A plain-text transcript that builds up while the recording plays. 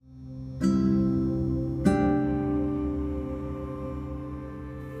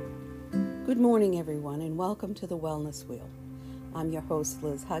Good morning, everyone, and welcome to the Wellness Wheel. I'm your host,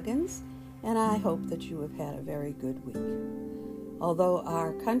 Liz Huggins, and I hope that you have had a very good week. Although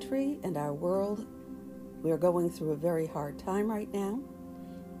our country and our world, we're going through a very hard time right now,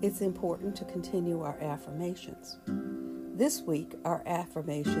 it's important to continue our affirmations. This week, our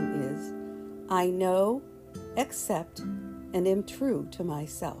affirmation is, I know, accept, and am true to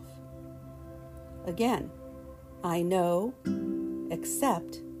myself. Again, I know,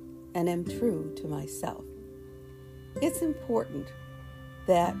 accept, and am true to myself. It's important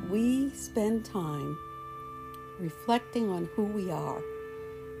that we spend time reflecting on who we are.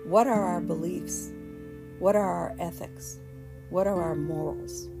 What are our beliefs? What are our ethics? What are our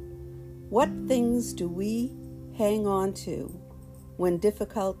morals? What things do we hang on to when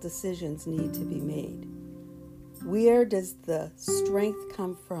difficult decisions need to be made? Where does the strength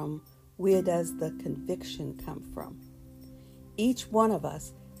come from? Where does the conviction come from? Each one of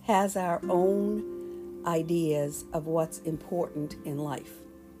us has our own ideas of what's important in life.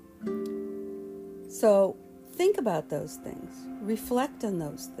 So think about those things. Reflect on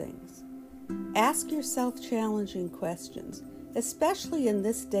those things. Ask yourself challenging questions, especially in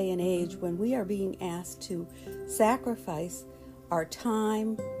this day and age when we are being asked to sacrifice our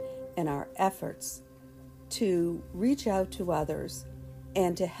time and our efforts to reach out to others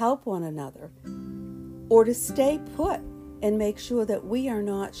and to help one another, or to stay put and make sure that we are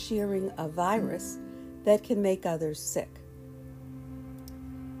not sharing a virus that can make others sick.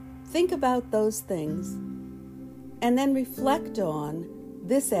 Think about those things and then reflect on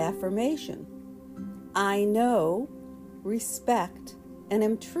this affirmation. I know, respect, and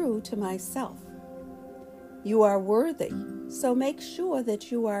am true to myself. You are worthy, so make sure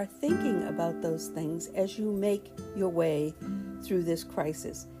that you are thinking about those things as you make your way through this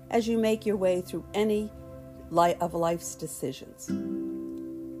crisis, as you make your way through any of life's decisions.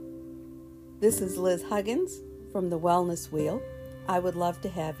 This is Liz Huggins from the Wellness Wheel. I would love to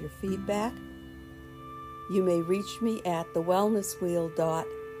have your feedback. You may reach me at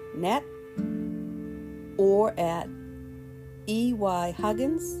thewellnesswheel.net or at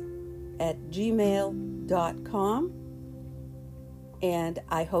eyhuggins@gmail.com. And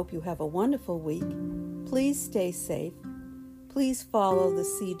I hope you have a wonderful week. Please stay safe. Please follow the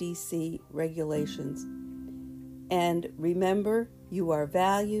CDC regulations. And remember, you are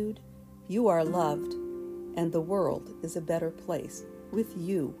valued, you are loved, and the world is a better place with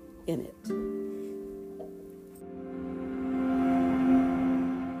you in it.